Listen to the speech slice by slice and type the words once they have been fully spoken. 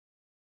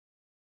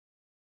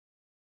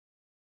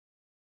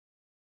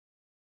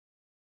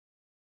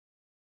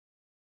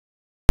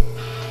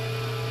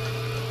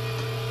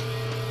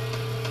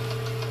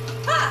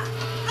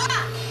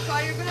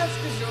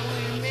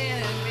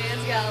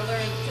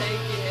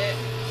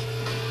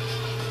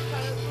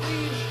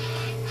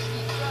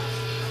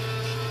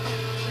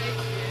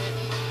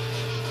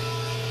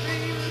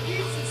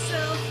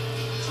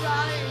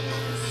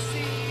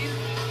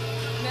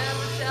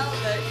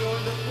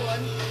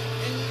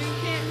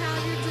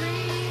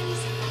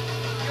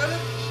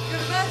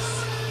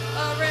best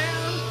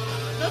around.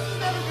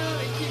 Nothing's ever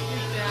gonna keep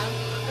you down.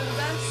 You're the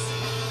best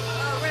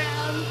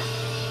around.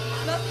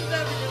 Nothing's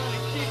ever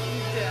gonna keep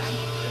you down.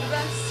 You're the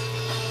best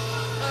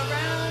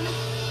around.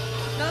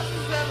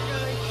 Nothing's ever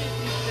gonna keep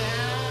you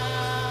down.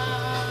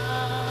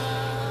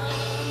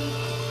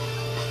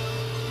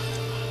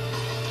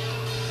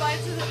 Fight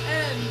to the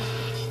end.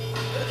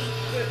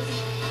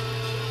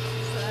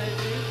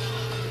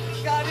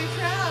 Gotta be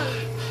proud.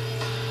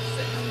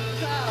 Sitting in the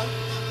cloud.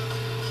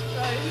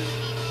 Right.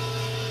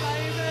 Try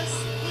your best,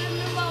 win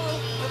them all.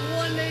 But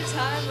one day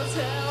time will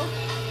tell.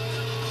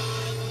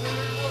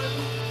 Winner one,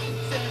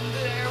 stand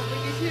there when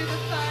you hear the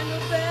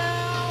final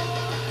bell.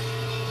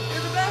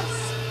 You're the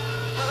best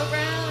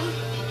around.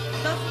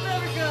 Nothing's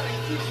ever gonna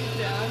keep you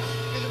down.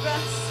 You're the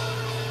best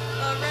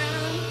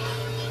around.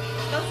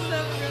 Nothing's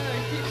ever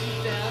gonna keep you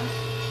down.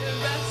 You're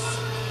the best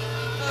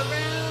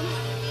around.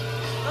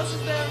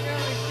 Nothing's ever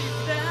gonna keep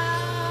you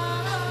down.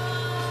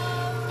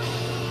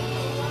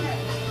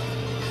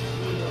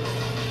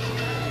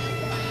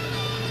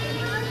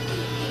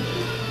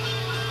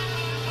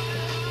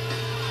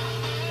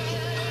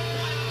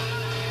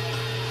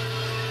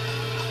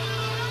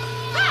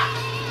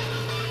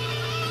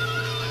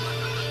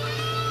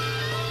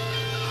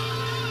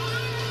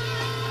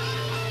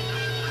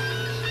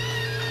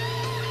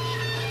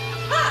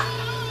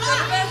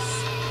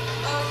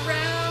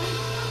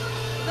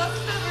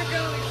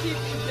 Keep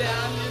you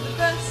down, you're the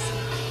best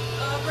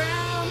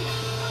around.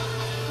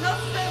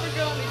 Nothing's ever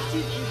gonna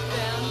keep you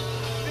down.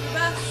 You're the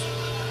best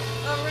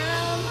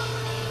around.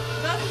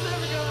 Nothing's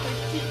ever gonna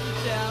keep you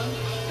down.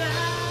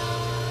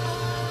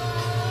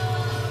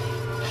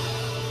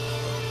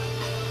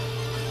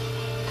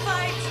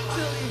 Fight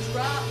till you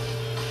drop.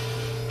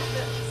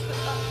 That's the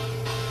up.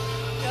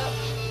 Yep.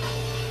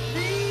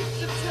 Reach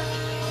the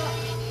top.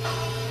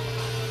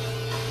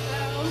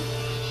 Down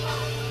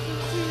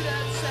to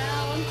that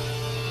sound.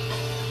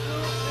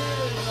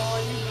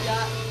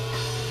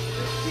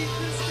 Keep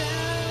this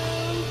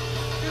down.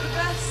 You're the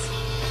best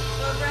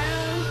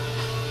around.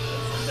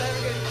 Nothing's ever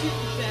gonna keep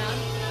you down.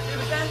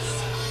 You're the best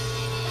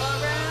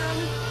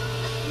around.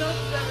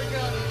 Nothing's ever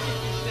gonna keep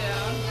you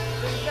down.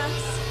 You're the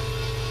best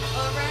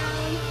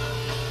around.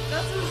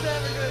 Nothing's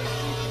ever gonna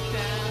keep you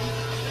down.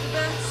 You're the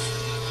best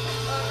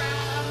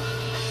around.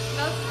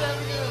 Nothing's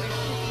ever gonna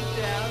keep you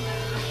down.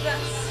 You're the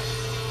best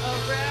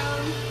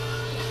around.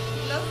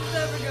 Nothing's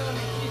ever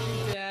gonna keep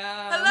you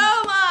down. Hello,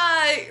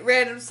 my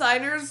random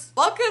signers.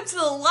 Welcome to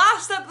the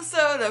last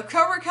episode of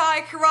Cobra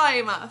Kai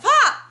Karate Month.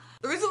 Ha!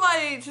 The reason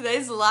why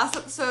today's the last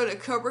episode of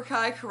Cobra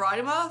Kai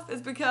Karate Month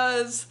is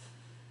because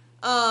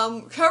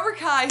Cobra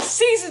Kai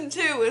Season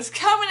 2 is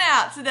coming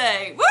out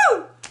today.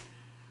 Woo!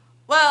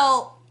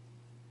 Well,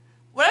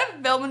 when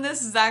I'm filming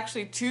this is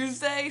actually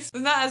Tuesday, so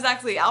it's not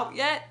exactly out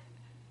yet.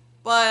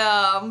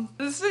 But when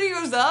this video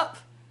is up,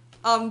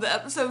 the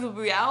episodes will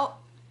be out.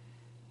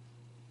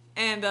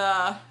 And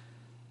I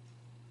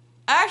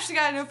actually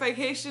got a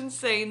notification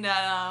saying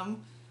that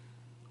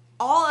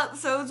all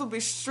episodes will be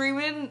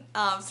streaming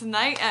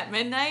tonight at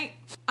midnight.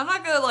 I'm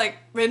not gonna like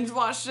binge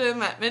watch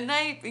them at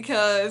midnight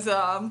because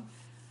I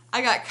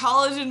got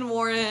college in the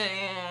morning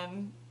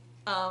and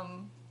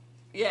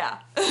yeah.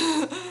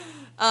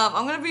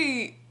 I'm gonna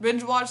be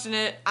binge watching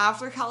it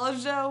after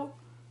college though,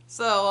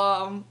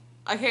 so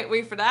I can't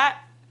wait for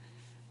that.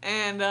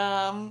 And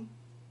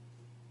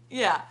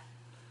yeah.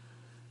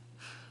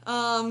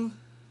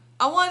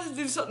 I wanted to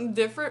do something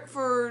different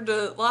for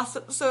the last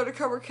episode of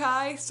Cobra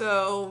Kai,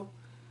 so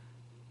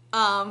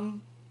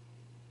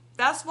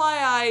that's why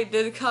I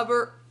did a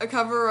cover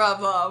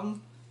of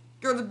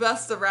You're the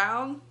Best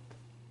Around.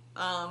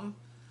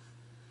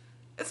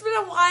 It's been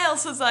a while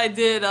since I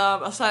did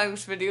a sign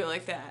language video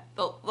like that.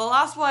 The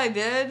last one I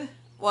did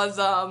was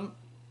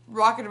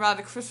Rocking Around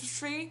the Christmas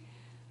Tree.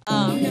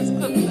 Here's a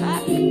clip of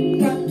that.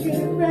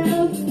 Rocking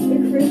around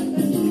the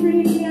Christmas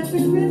tree at the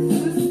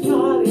Christmas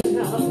party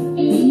house.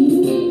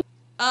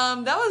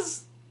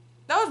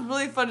 That was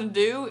really fun to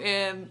do,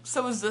 and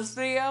so was this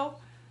video.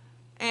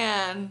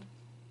 And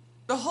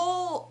the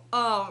whole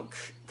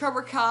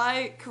Cobra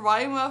Kai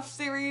Karate Muff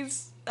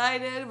series that I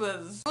did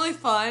was really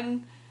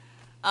fun.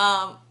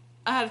 I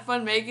had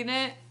fun making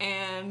it,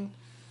 and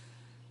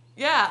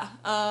yeah.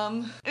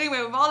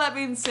 Anyway, with all that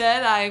being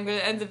said, I'm going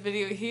to end the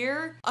video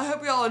here. I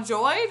hope you all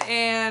enjoyed,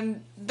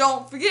 and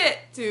don't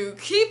forget to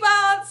keep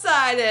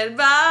outside and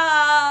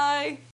bye!